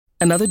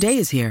Another day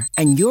is here,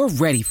 and you're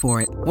ready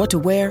for it. What to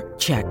wear?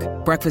 Check.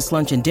 Breakfast,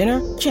 lunch, and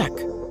dinner? Check.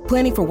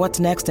 Planning for what's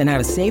next and how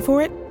to save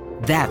for it?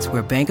 That's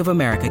where Bank of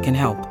America can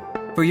help.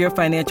 For your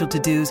financial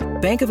to-dos,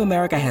 Bank of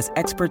America has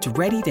experts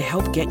ready to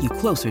help get you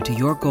closer to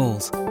your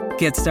goals.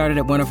 Get started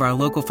at one of our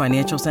local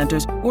financial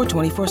centers or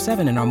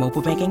 24/7 in our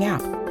mobile banking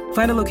app.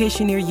 Find a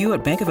location near you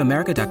at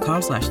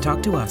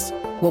bankofamerica.com/talktous.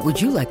 What would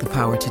you like the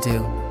power to do?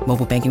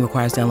 Mobile banking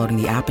requires downloading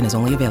the app and is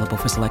only available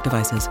for select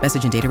devices.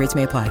 Message and data rates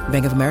may apply.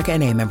 Bank of America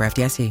N.A., member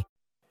FDIC.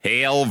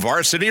 Hail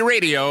Varsity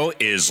Radio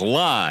is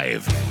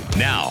live.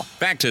 Now,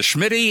 back to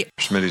Schmitty.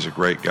 Schmitty's a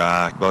great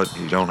guy, but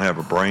he don't have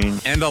a brain.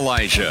 And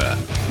Elijah.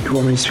 You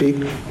want me to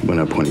speak? When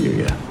I point at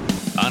you, yeah.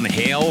 On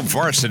Hail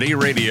Varsity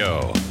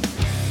Radio.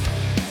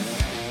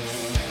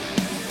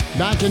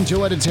 Back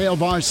into it. It's Hail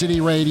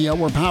Varsity Radio.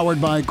 We're powered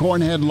by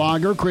Cornhead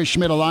Lager, Chris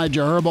Schmidt,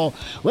 Elijah Herbal.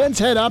 Let's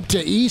head up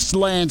to East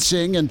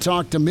Lansing and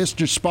talk to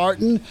Mr.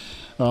 Spartan,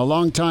 a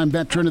longtime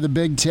veteran of the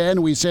Big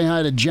Ten. We say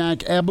hi to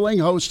Jack Ebling,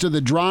 host of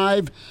The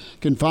Drive. You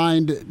can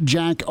find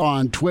Jack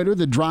on Twitter,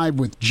 The Drive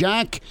with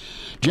Jack.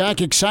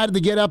 Jack, excited to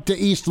get up to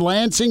East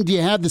Lansing. Do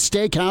you have the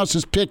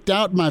steakhouses picked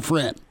out, my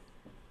friend?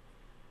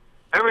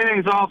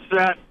 Everything's all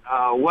set.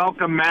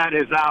 Welcome mat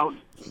is out.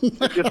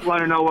 I just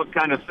want to know what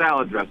kind of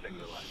salad dressing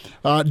you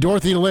like.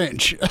 Dorothy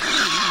Lynch.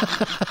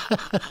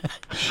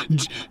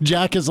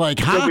 Jack is like,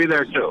 huh? She'll be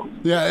there too.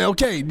 Yeah,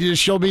 okay.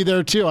 She'll be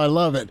there too. I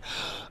love it.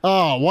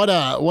 Oh, what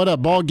a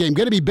ball game.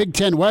 Going to be Big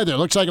Ten weather.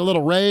 Looks like a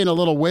little rain, a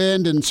little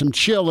wind, and some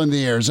chill in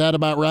the air. Is that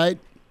about right?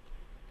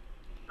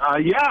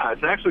 Yeah,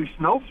 it's actually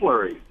snow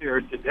flurries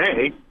here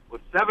today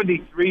with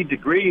 73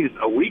 degrees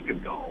a week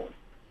ago.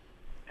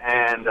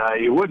 And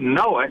you wouldn't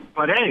know it,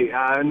 but hey,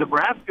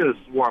 Nebraska's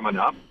warming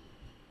up.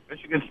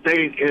 Michigan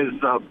State is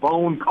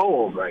bone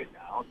cold right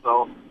now,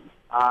 so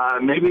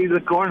maybe the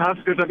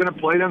Cornhuskers are going to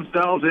play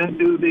themselves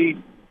into the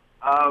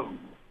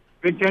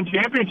Big Ten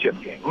championship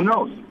game. Who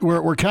knows?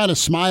 We're kind of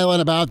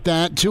smiling about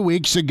that. 2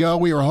 weeks ago,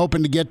 we were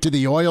hoping to get to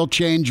the Oil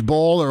Change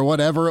Bowl or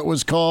whatever it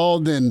was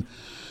called, and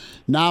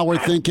now we're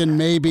thinking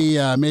maybe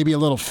a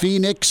little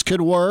Phoenix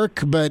could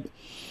work, but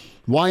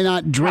why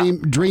not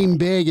dream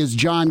big, as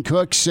John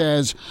Cook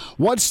says?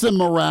 What's the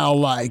morale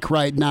like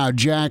right now,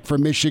 Jack, for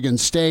Michigan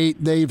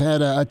State? They've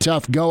had a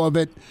tough go of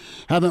it.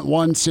 Haven't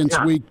won since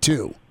week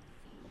 2.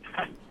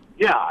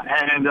 Yeah,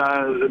 and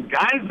the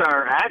guys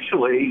are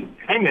actually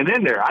hanging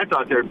in there. I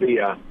thought there'd be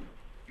a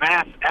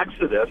mass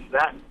exodus.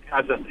 That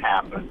hasn't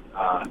happened.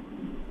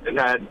 They've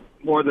had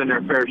more than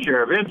their fair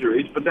share of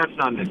injuries, but that's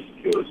not an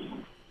excuse.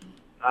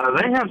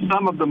 They have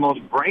some of the most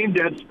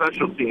brain-dead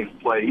special teams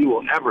play you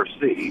will ever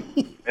see,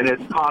 and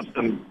it's cost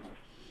them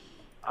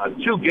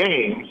 2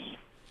 games,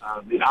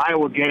 the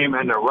Iowa game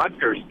and the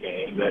Rutgers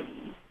game, that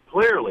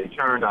clearly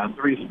turned on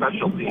 3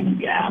 special teams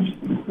gaps.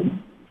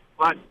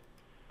 But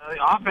the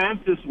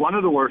offense is one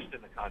of the worst in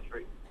the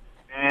country,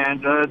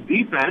 and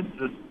defense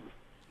is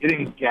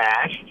getting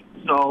gashed,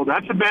 so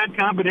that's a bad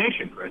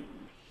combination, Chris.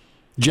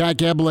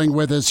 Jack Ebling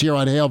with us here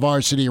on Hail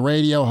Varsity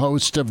Radio,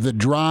 host of The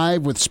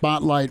Drive with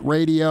Spotlight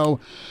Radio,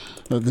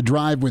 The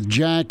Drive with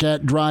Jack,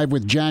 at Drive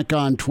with Jack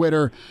on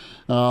Twitter,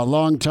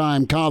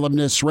 longtime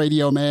columnist,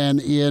 radio man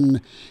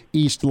in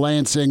East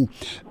Lansing.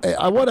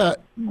 I want to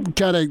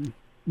kind of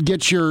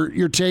get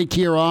your take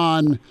here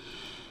on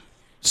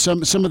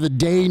some of the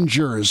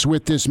dangers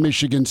with this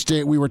Michigan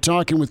State. We were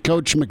talking with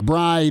Coach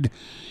McBride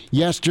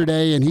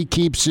yesterday, and he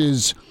keeps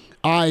his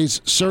eyes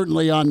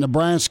certainly on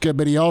Nebraska,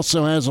 but he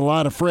also has a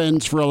lot of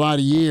friends for a lot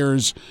of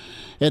years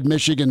at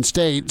Michigan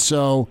State.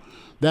 So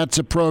that's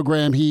a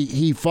program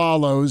he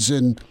follows,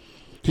 and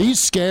he's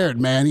scared,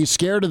 man. He's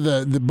scared of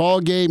the ball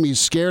game. He's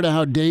scared of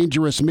how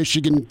dangerous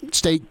Michigan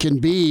State can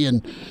be.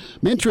 And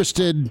I'm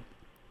interested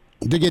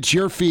to get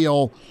your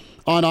feel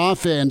on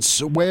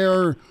offense.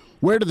 Where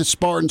do the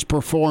Spartans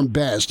perform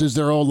best? Is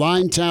their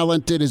O-line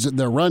talented? Is it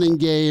their running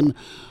game,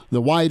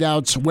 the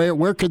wideouts?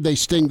 Where could they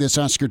sting this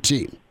Husker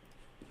team?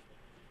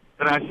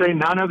 Can I say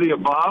none of the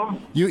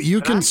above?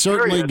 You can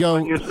certainly go.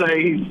 When you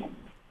say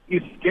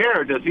he's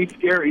scared, does he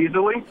scare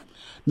easily?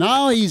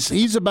 No,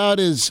 he's about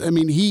as. I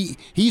mean, he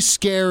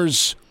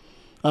scares.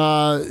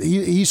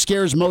 He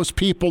scares most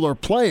people or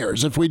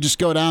players. If we just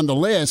go down the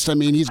list, I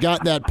mean, he's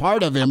got that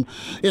part of him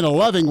in a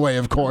loving way,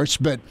 of course.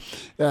 But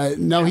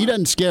no, he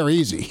doesn't scare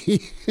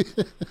easy.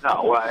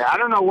 No, I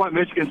don't know what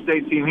Michigan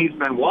State team he's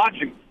been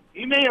watching.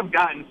 He may have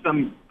gotten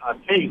some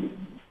tape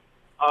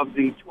of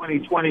the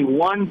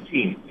 2021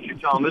 team. You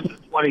should tell him this is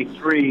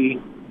 23,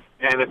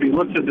 and if he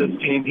looks at this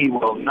team, he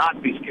will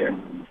not be scared.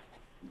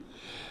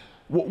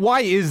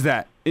 Why is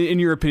that, in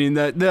your opinion?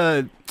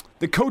 The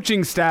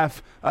coaching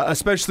staff,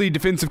 especially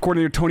defensive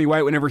coordinator Tony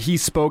White, whenever he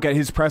spoke at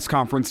his press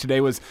conference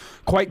today, was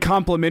quite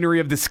complimentary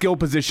of the skill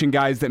position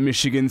guys that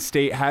Michigan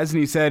State has,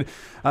 and he said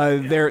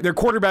their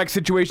quarterback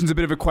situation is a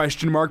bit of a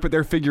question mark, but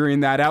they're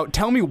figuring that out.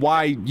 Tell me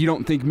why you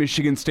don't think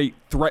Michigan State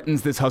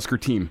threatens this Husker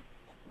team.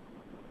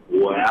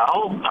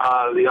 Well,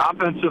 the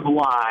offensive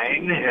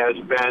line has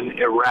been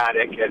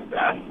erratic at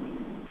best.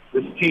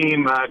 This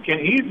team can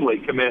easily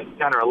commit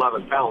 10 or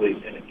 11 penalties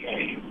in a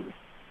game.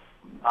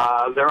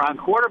 They're on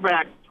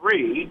quarterback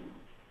 3,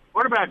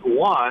 quarterback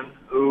one,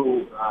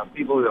 who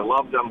people either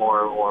loved him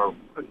or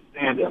couldn't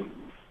stand him,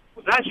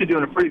 was actually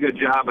doing a pretty good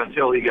job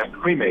until he got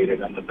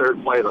cremated on the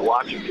third play of the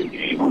Washington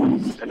game,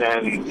 and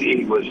then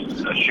he was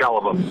a shell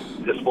of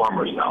his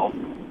former self.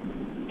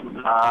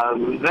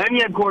 Then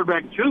you had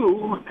quarterback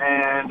two,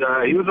 and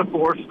he was a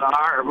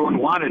 4-star. Everyone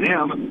wanted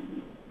him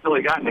until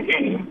he got in the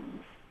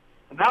game.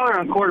 And now they're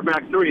on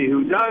quarterback three,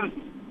 who does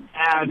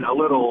add a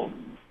little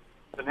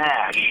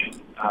panache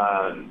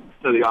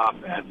to the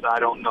offense. I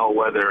don't know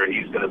whether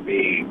he's going to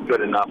be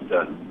good enough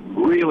to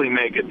really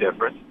make a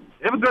difference.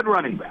 They have a good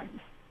running back.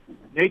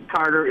 Nate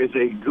Carter is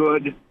a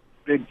good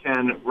Big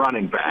Ten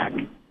running back,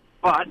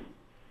 but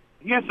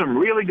he has some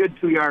really good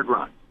 2-yard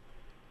runs.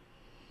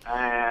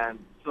 And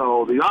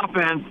so the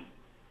offense,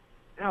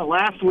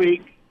 last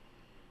week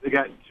they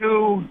got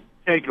 2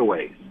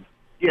 takeaways,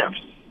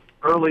 gifts,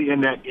 early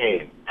in that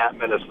game at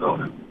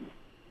Minnesota.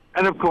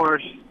 And, of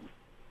course,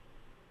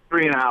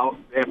 3 and out,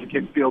 they have to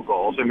kick field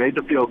goals. They made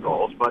the field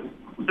goals, but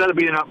instead of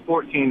being up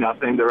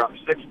 14-0, they're up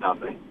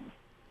 6-0.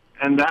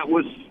 And that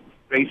was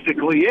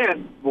basically it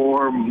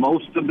for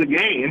most of the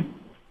game.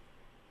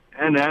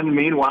 And then,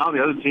 meanwhile,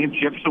 the other team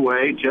chips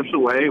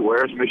away,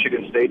 wears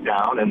Michigan State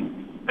down,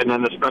 and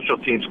then the special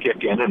teams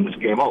kick in, and it's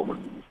game over.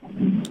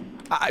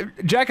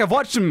 Jack, I've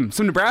watched some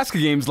Nebraska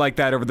games like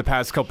that over the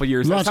past couple of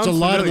years. Watched a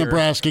lot of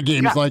Nebraska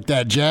games like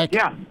that, Jack.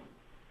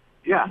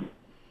 Yeah.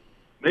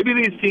 Maybe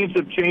these teams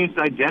have changed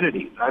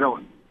identities. I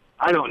don't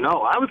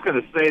know. I was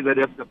going to say that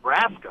if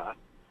Nebraska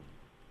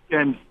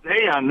can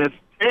stay on this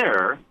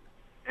tear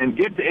and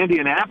get to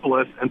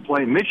Indianapolis and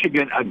play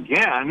Michigan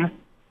again,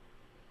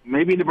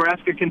 maybe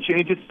Nebraska can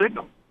change its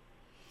signal.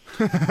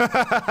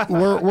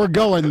 We're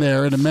going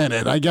there in a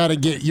minute. I got to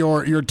get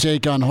your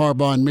take on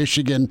Harbaugh and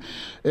Michigan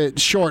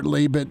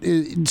shortly. But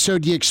so,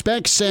 do you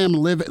expect Sam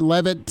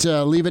Leavitt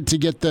to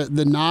get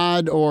the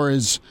nod, or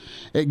is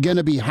it going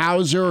to be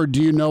Hauser, or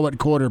do you know at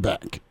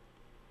quarterback?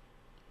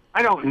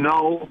 I don't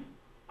know.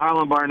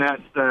 Harlan Barnett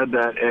said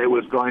that it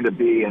was going to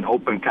be an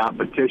open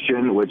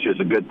competition, which is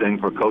a good thing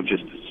for coaches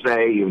to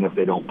say, even if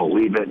they don't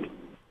believe it.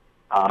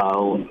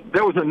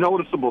 There was a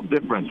noticeable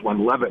difference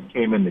when Leavitt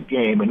came in the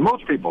game, and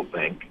most people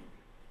think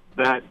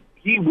that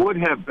he would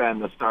have been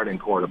the starting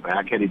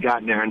quarterback had he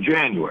gotten there in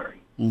January.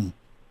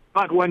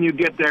 But when you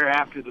get there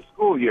after the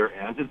school year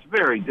ends, it's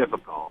very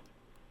difficult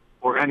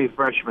for any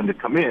freshman to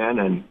come in,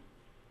 and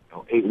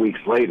 8 weeks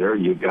later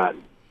you've got,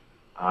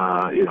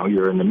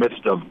 you're in the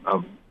midst of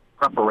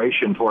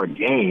preparation for a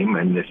game,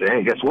 and they say,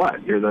 hey, guess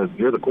what? You're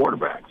the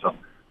quarterback. So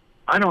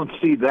I don't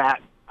see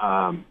that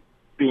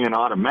being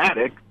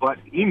automatic, but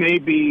he may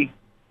be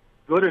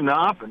good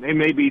enough, and they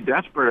may be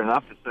desperate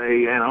enough to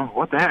say,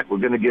 what the heck, we're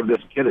going to give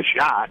this kid a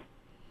shot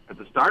at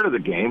the start of the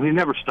game. He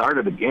never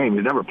started a game.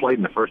 He never played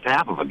in the first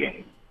half of a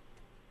game.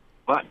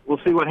 But we'll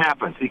see what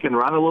happens. He can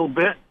run a little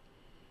bit.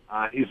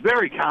 He's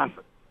very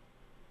confident.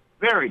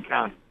 Very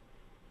confident.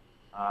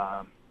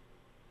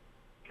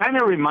 Kind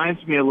of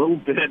reminds me a little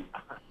bit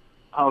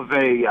of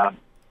a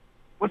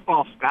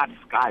football Scott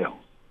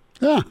Skiles.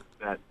 Yeah.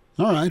 That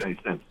all right.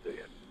 makes sense to you.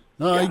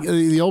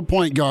 The old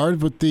point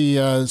guard with the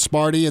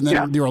Sparty and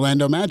then the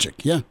Orlando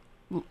Magic. Yeah.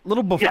 A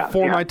little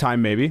before my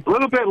time, maybe. A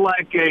little bit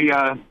like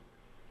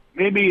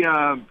maybe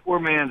poor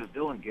man's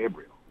Dylan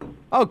Gabriel.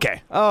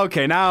 Okay,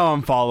 now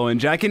I'm following,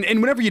 Jack. And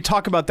whenever you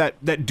talk about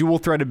that dual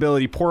threat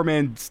ability, poor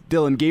man's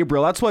Dylan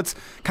Gabriel, that's what's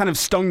kind of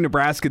stung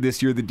Nebraska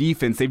this year, the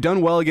defense. They've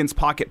done well against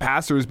pocket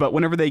passers, but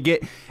whenever they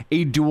get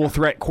a dual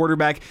threat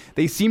quarterback,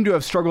 they seem to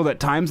have struggled at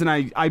times. And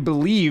I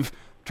believe,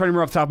 trying to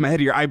remember off the top of my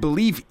head here, I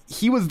believe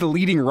he was the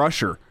leading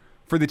rusher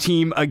for the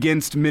team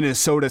against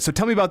Minnesota. So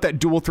tell me about that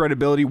dual threat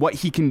ability, what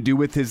he can do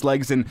with his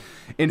legs, and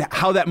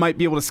how that might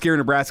be able to scare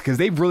Nebraska, because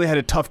they've really had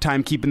a tough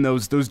time keeping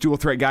those dual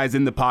threat guys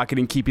in the pocket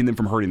and keeping them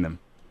from hurting them.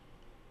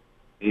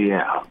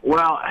 Yeah,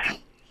 well,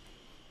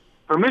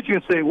 for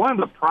Michigan State, one of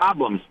the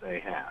problems they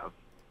have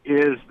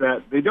is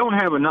that they don't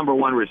have a number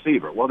one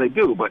receiver. Well, they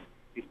do, but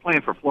he's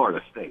playing for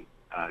Florida State,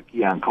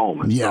 Keon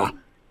Coleman. Yeah.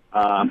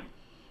 So,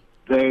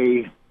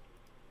 they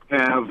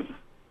have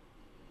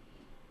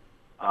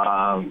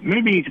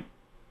maybe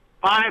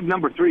 5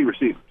 number 3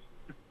 receivers.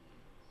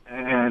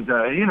 And,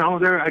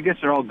 I guess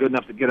they're all good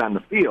enough to get on the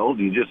field.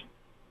 You just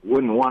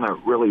wouldn't want to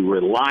really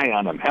rely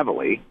on them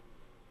heavily.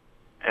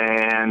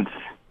 And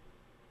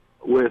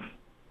with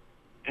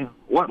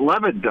what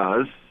Leavitt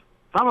does,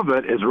 some of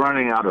it is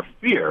running out of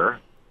fear.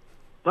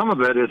 Some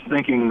of it is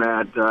thinking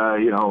that,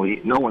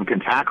 no one can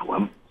tackle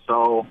him.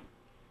 So,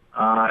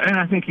 and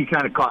I think he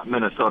kind of caught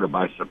Minnesota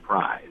by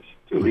surprise,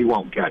 too. He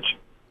won't catch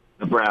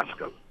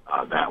Nebraska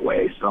that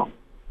way. So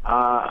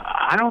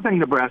I don't think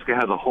Nebraska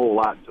has a whole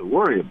lot to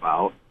worry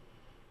about.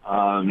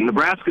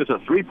 Nebraska's a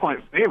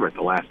 3-point favorite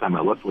the last time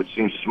I looked, which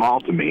seems small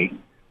to me.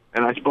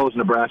 And I suppose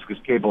Nebraska's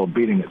capable of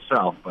beating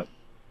itself, but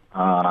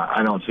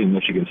I don't see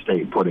Michigan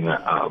State putting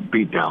a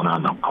beat down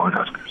on the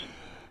Cornhuskers.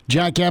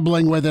 Jack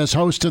Ebling with us,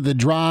 host of The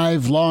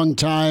Drive,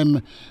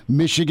 longtime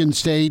Michigan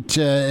State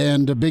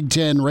and a Big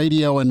Ten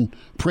radio and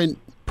print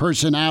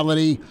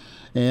personality.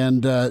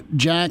 And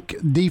Jack,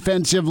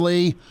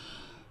 defensively,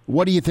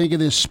 what do you think of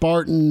this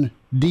Spartan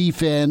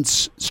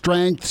defense,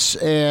 strengths,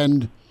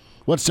 and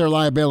what's their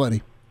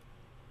liability?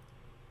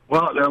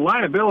 Well, their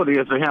liability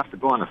is they have to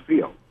go on the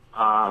field.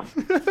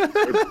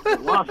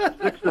 They've lost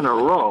 6 in a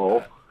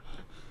row,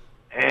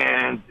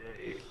 and,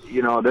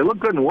 they look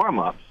good in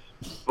warm-ups.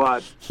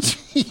 But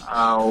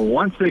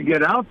once they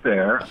get out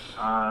there,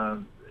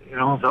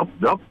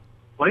 they'll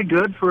play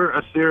good for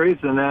a series,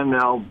 and then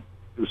they'll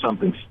do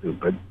something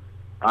stupid.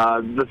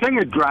 The thing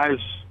that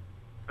drives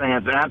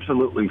fans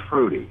absolutely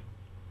fruity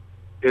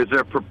is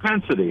their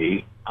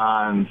propensity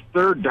on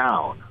third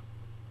down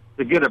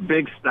to get a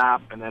big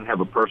stop and then have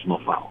a personal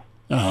foul.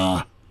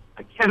 Uh-huh.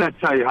 I cannot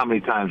tell you how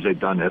many times they've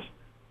done this,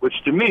 which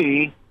to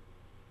me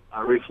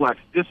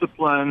reflects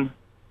discipline,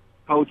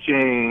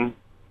 coaching,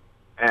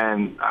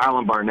 and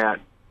Arlen Barnett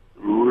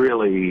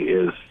really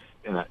is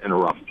in a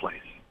rough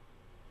place.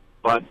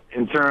 But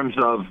in terms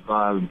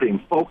of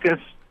being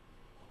focused,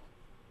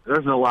 there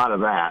isn't a lot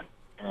of that.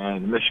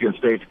 And in Michigan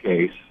State's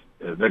case,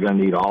 they're going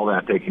to need all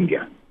that they can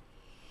get.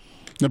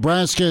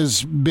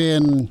 Nebraska's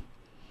been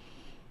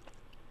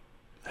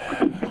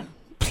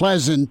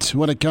pleasant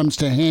when it comes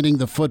to handing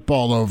the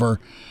football over,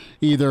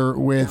 either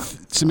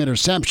with some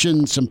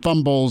interceptions, some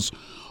fumbles,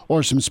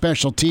 or some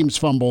special teams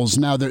fumbles.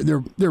 Now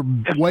they're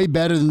way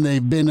better than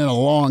they've been in a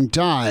long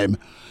time,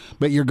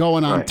 but you're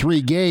going on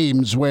 3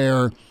 games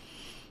where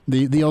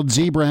the old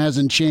zebra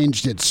hasn't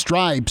changed its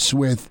stripes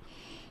with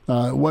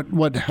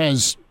what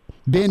has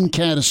been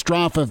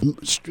catastrophic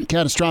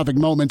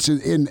moments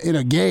in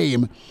a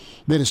game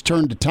that has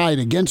turned the tide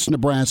against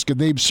Nebraska.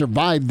 They've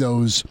survived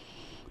those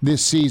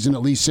this season,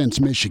 at least since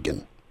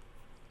Michigan.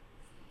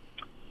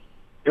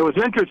 It was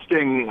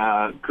interesting,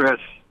 Chris.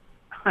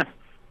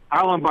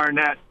 Arlen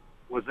Barnett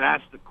was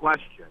asked a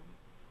question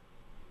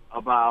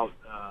about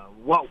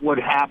what would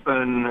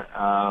happen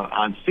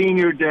on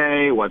Senior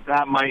Day, what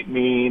that might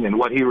mean, and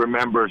what he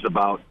remembers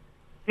about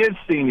his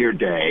Senior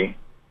Day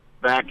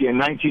back in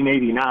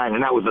 1989,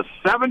 and that was a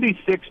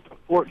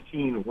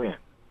 76-14 win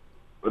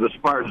for the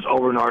Spartans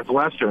over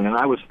Northwestern. And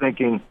I was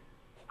thinking,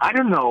 I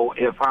don't know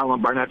if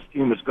Arlen Barnett's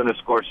team is going to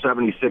score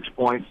 76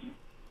 points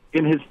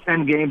in his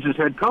 10 games as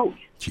head coach.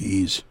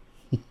 Jeez.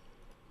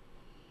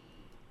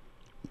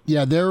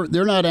 Yeah, they're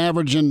not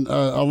averaging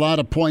a lot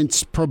of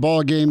points per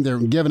ball game. They're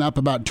giving up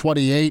about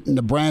 28, and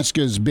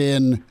Nebraska's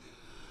been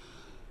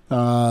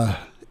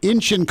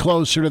inching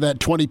closer to that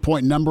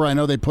 20-point number. I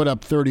know they put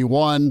up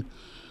 31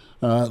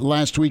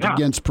 last week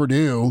against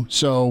Purdue.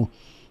 So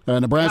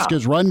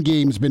Nebraska's run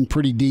game's been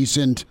pretty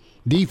decent.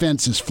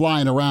 Defense is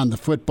flying around the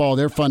football.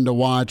 They're fun to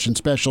watch, and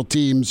special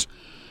teams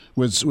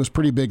was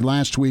pretty big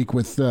last week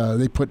with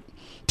they put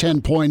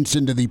 10 points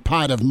into the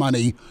pot of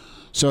money,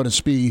 so to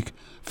speak,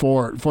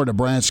 for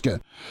Nebraska.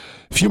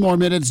 A few more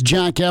minutes.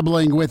 Jack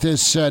Ebling with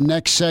us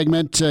next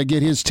segment.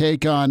 Get his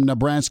take on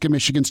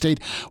Nebraska-Michigan State.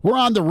 We're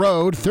on the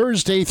road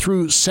Thursday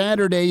through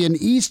Saturday in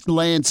East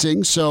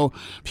Lansing. So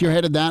if you're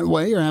headed that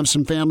way or have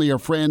some family or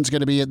friends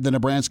going to be at the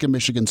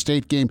Nebraska-Michigan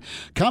State game,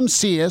 come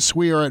see us.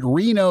 We are at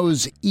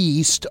Reno's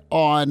East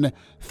on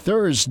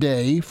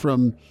Thursday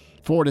from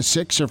 4 to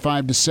 6 or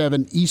 5 to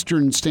 7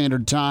 Eastern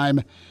Standard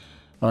Time,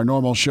 our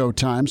normal show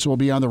time. So we'll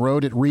be on the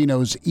road at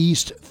Reno's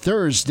East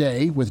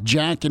Thursday with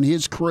Jack and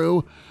his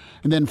crew.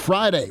 And then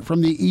Friday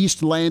from the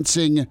East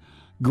Lansing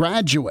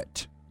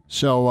Graduate.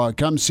 So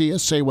come see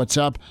us, say what's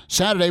up.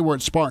 Saturday we're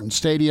at Spartan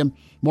Stadium.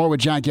 More with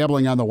Jack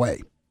Ebling on the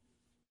way.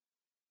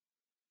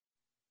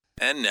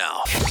 And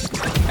now,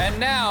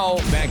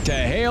 back to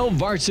Hail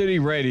Varsity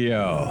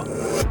Radio.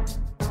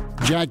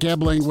 Jack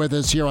Ebling with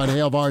us here on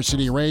Hail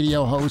Varsity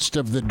Radio, host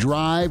of The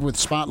Drive with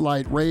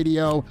Spotlight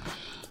Radio.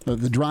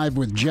 The Drive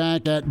with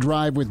Jack, at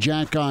Drive with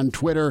Jack on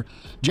Twitter.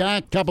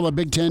 Jack, couple of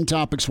Big Ten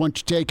topics I want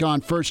you to take on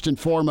first and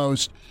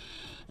foremost.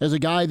 As a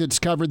guy that's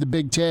covered the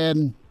Big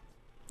Ten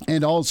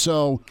and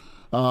also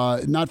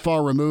not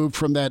far removed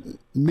from that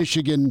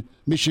Michigan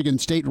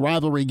State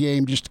rivalry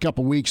game just a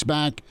couple weeks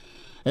back,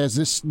 as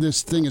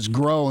this thing has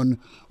grown,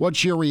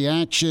 what's your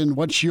reaction?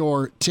 What's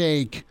your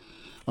take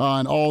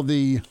on all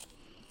the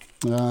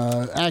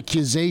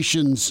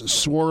accusations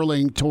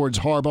swirling towards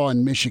Harbaugh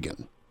and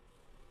Michigan?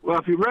 Well,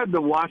 if you read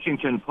the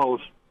Washington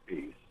Post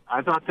piece,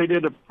 I thought they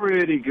did a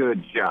pretty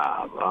good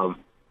job of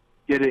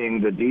getting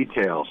the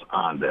details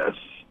on this.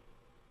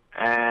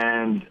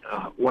 And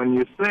when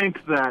you think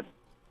that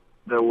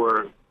there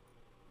were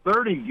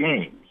 30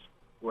 games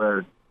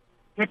where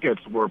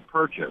tickets were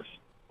purchased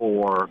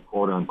for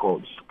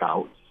quote-unquote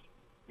scouts,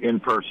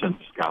 in-person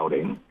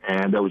scouting,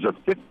 and there was a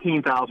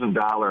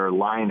 $15,000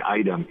 line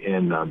item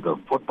in the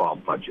football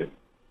budget,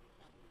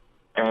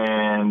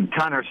 and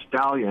Connor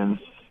Stalions,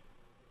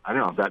 I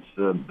don't know if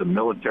that's the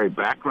military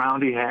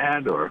background he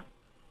had or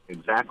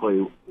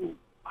exactly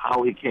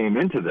how he came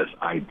into this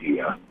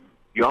idea.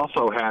 He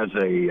also has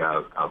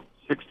a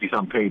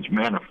 60-some page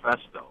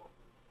manifesto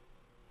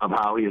of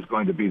how he is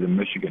going to be the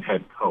Michigan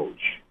head coach.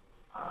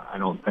 I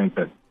don't think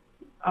that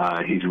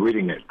he's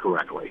reading it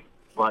correctly.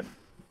 But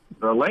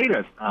the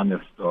latest on this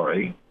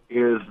story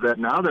is that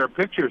now there are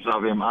pictures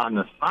of him on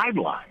the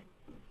sideline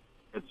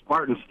at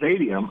Spartan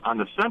Stadium on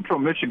the Central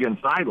Michigan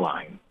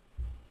sideline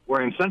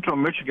where in Central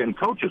Michigan,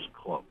 coaches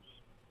close.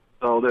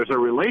 So there's a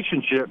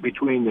relationship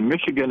between the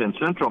Michigan and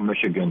Central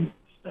Michigan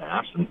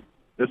staffs, and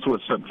this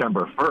was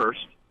September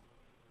 1st,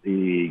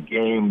 the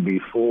game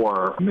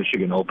before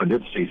Michigan opened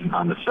its season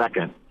on the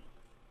 2nd.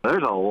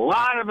 There's a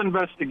lot of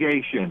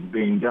investigation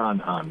being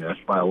done on this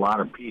by a lot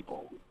of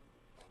people.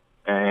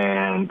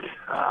 And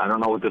I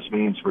don't know what this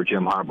means for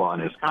Jim Harbaugh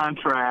and his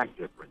contract.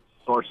 Different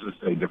sources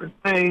say different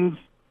things.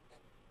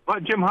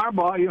 But Jim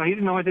Harbaugh, he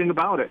didn't know anything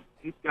about it.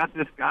 He's got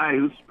this guy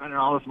who's spending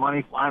all this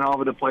money, flying all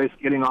over the place,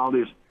 getting all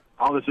this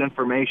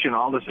information,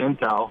 all this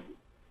intel,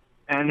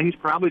 and he's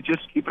probably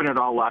just keeping it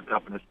all locked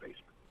up in his basement.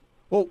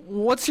 Well,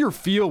 what's your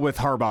feel with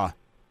Harbaugh?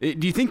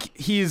 Do you think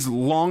he's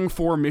long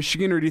for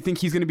Michigan, or do you think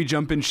he's going to be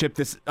jumping ship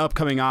this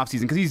upcoming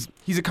offseason? Because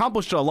he's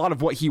accomplished a lot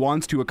of what he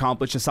wants to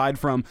accomplish aside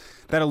from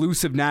that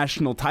elusive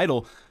national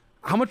title.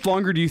 How much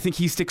longer do you think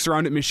he sticks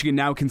around at Michigan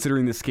now,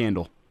 considering this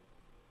scandal?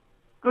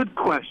 Good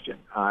question.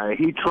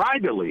 He tried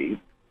to leave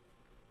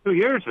 2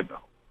 years ago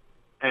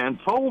and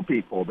told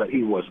people that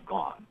he was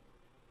gone.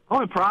 The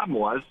only problem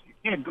was you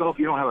can't go if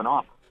you don't have an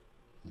offer.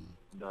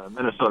 The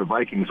Minnesota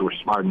Vikings were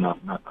smart enough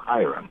not to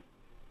hire him.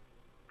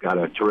 Got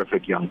a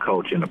terrific young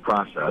coach in the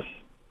process.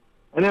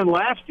 And then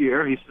last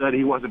year, he said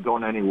he wasn't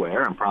going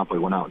anywhere and promptly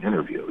went out and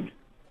interviewed.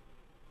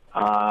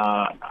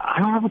 I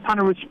don't have a ton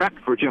of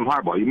respect for Jim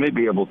Harbaugh. You may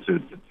be able to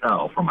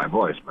tell from my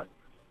voice, but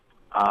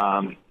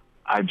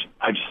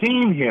I've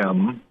seen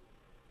him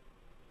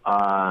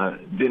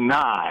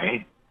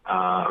deny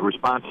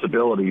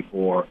responsibility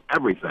for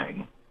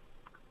everything.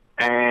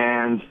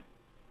 And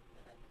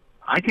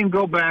I can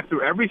go back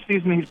through every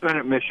season he's been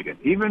at Michigan,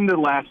 even the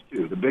last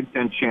two, the Big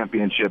Ten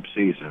championship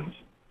seasons,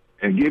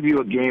 and give you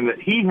a game that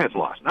he has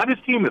lost, not his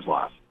team has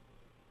lost,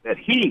 that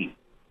he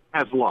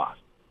has lost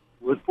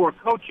with poor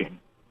coaching.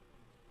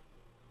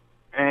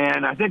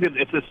 And I think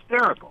it's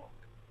hysterical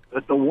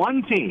that the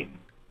one team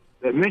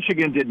that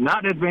Michigan did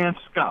not advance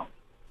scout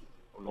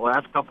over the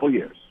last couple of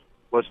years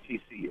was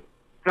TCU.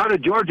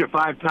 Scouted Georgia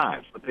 5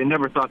 times, but they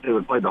never thought they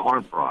would play the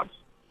Horned Frogs.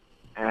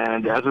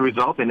 And as a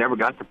result, they never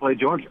got to play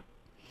Georgia.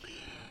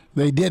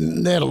 They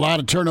didn't. They had a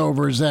lot of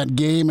turnovers that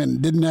game and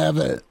didn't have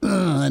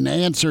an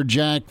answer,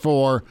 Jack,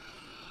 for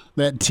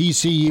that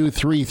TCU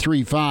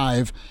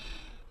 3-3-5.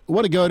 I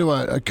want to go to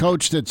a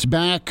coach that's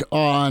back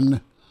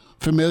on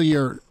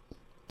familiar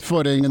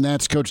footing, and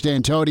that's Coach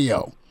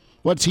D'Antonio.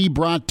 What's he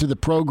brought to the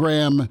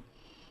program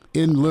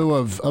in lieu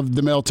of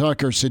the Mel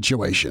Tucker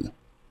situation?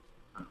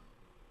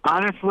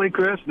 Honestly,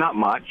 Chris, not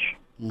much.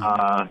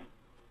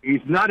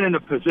 He's not in a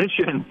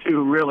position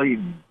to really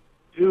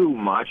do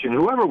much, and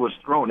whoever was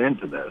thrown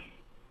into this,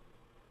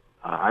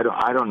 I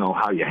don't know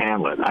how you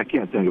handle it. I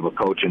can't think of a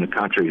coach in the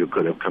country who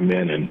could have come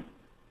in and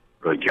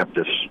really kept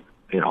this.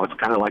 It's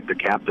kind of like the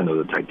captain of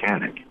the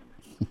Titanic.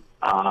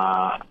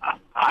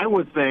 I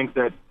would think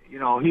that he's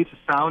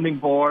a sounding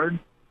board.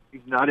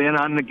 He's not in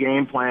on the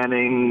game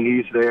planning.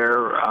 He's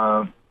there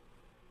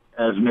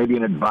as maybe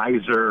an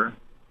advisor,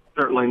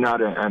 certainly not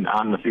an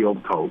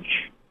on-the-field coach.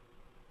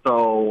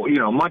 So,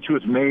 much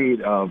was made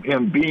of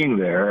him being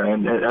there,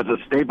 and as a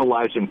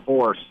stabilizing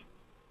force,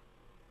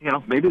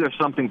 maybe there's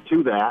something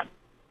to that,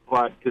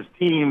 but his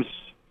teams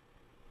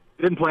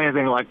didn't play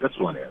anything like this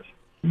one is.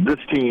 This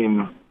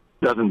team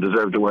doesn't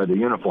deserve to wear the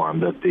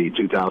uniform that the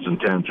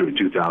 2010 through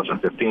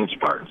 2015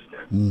 Spartans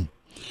did.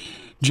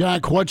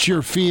 Jack, what's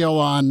your feel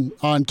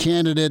on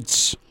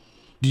candidates?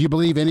 Do you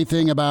believe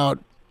anything about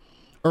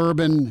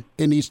Urban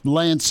in East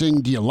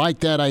Lansing? Do you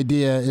like that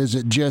idea? Is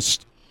it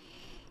just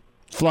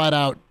flat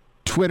out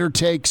Twitter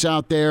takes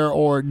out there,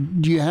 or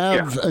do you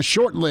have a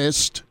short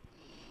list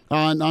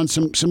on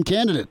some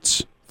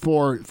candidates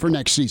for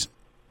next season?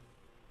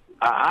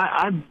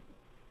 I've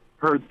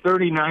heard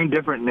 39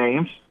 different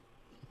names,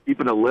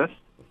 keeping a list,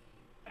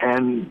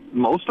 and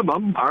most of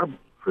them are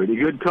pretty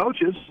good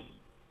coaches.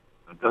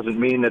 It doesn't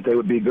mean that they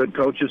would be good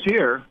coaches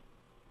here.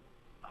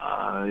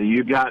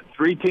 You got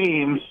 3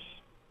 teams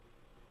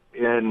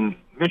in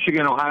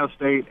Michigan, Ohio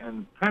State,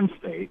 and Penn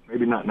State,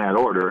 maybe not in that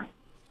order,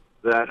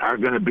 that are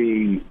going to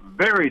be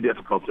very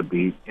difficult to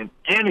beat in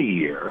any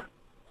year.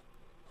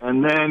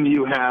 And then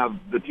you have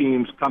the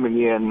teams coming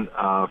in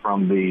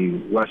from the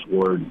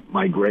westward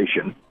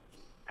migration.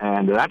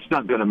 And that's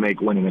not going to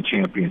make winning a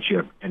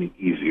championship any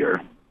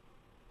easier.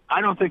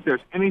 I don't think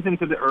there's anything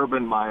to the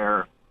Urban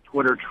Meyer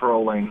Twitter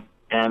trolling.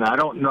 And I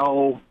don't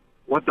know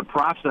what the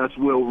process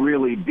will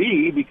really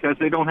be because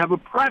they don't have a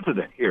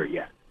president here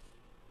yet.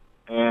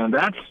 And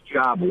that's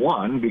job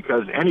one,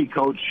 because any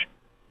coach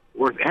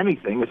worth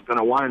anything is going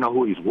to want to know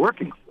who he's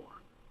working for.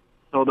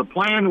 So the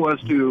plan was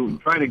to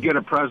try to get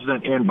a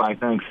president in by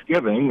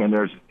Thanksgiving, and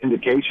there's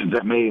indications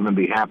that may even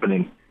be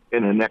happening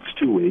in the next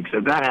 2 weeks.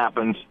 If that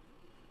happens,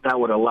 that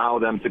would allow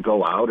them to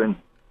go out and,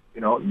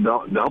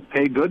 they'll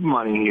pay good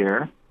money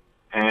here,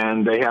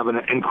 and they have an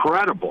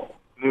incredible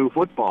new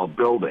football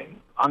building,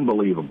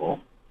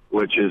 unbelievable,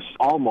 which is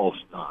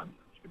almost done.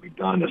 It's going to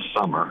be done this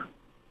summer.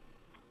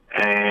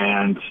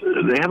 And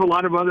they have a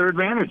lot of other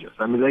advantages.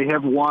 I mean, they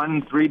have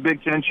won 3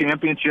 Big Ten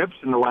championships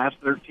in the last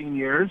 13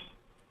 years.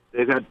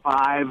 They've had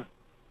 5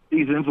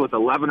 seasons with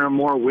 11 or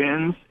more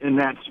wins in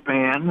that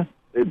span.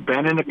 They've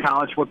been in the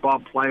college football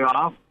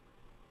playoff.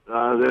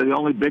 They're the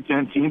only Big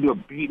Ten team to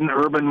have beaten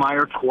Urban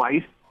Meyer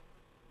twice.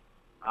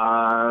 They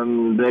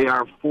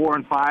are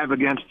 4-5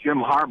 against Jim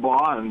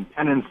Harbaugh and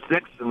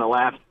 10-6 in the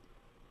last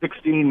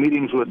 16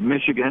 meetings with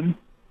Michigan.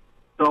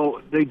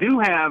 So they do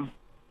have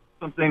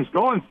some things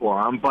going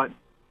for them, but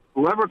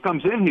whoever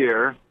comes in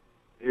here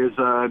is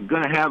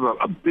going to have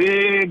a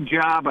big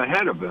job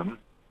ahead of them.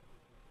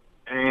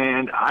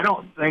 And I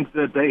don't think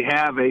that they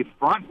have a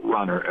front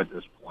runner at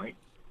this point.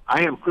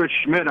 I have Chris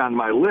Schmidt on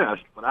my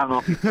list, but I don't know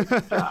if he takes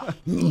the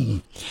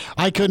job.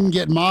 I couldn't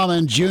get Mama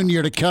and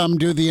Junior to come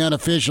do the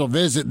unofficial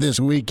visit this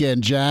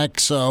weekend, Jack,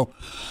 so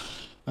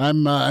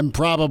I'm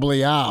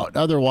probably out.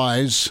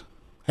 Otherwise,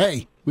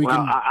 hey, we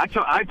can.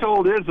 I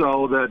told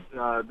Izzo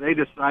that they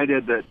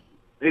decided that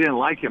they didn't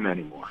like him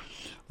anymore.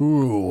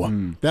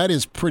 Ooh, that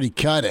is pretty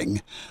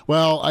cutting.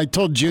 Well, I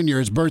told Junior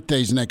his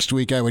birthday's next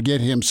week. I would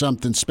get him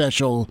something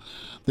special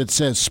that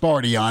says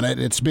Sparty on it.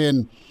 It's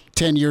been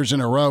 10 years in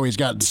a row. He's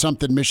got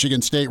something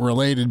Michigan State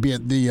related, be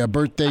it the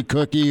birthday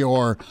cookie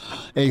or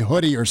a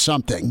hoodie or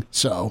something.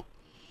 So,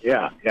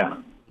 yeah.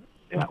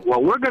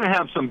 Well, we're going to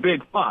have some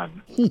big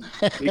fun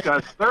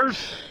because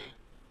Thursday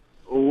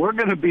we're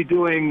going to be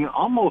doing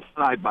almost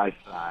side by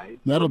side.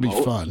 That'll be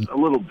fun. A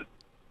little bit.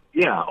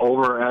 Yeah,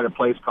 over at a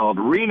place called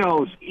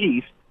Reno's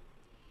East,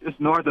 just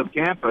north of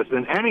campus.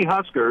 And any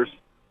Huskers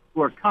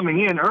who are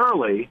coming in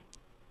early,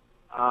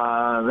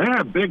 they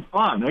have big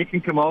fun. They can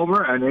come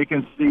over and they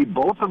can see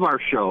both of our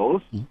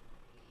shows,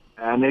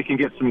 and they can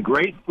get some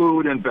great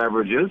food and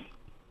beverages.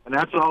 And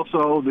that's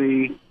also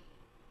the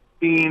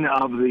scene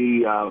of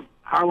the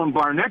Harlan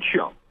Barnett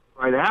show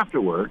right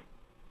afterward.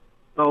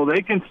 So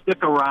they can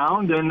stick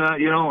around and,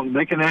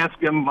 they can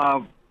ask him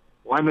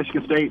why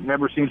Michigan State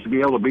never seems to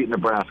be able to beat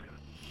Nebraska.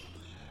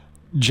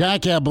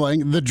 Jack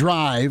Ebling, The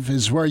Drive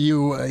is where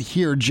you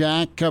hear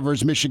Jack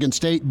covers Michigan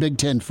State, Big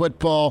Ten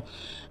football.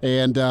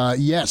 And,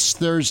 yes,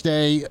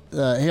 Thursday,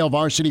 Hail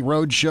Varsity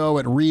Roadshow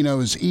at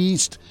Reno's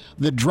East.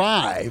 The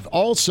Drive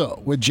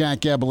also with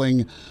Jack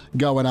Ebling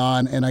going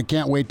on. And I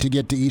can't wait to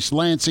get to East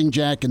Lansing,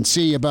 Jack, and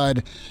see you,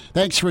 bud.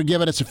 Thanks for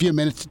giving us a few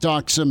minutes to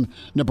talk some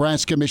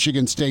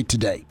Nebraska-Michigan State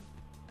today.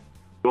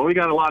 Well, we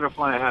got a lot of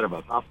fun ahead of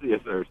us. I'll see you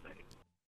Thursday.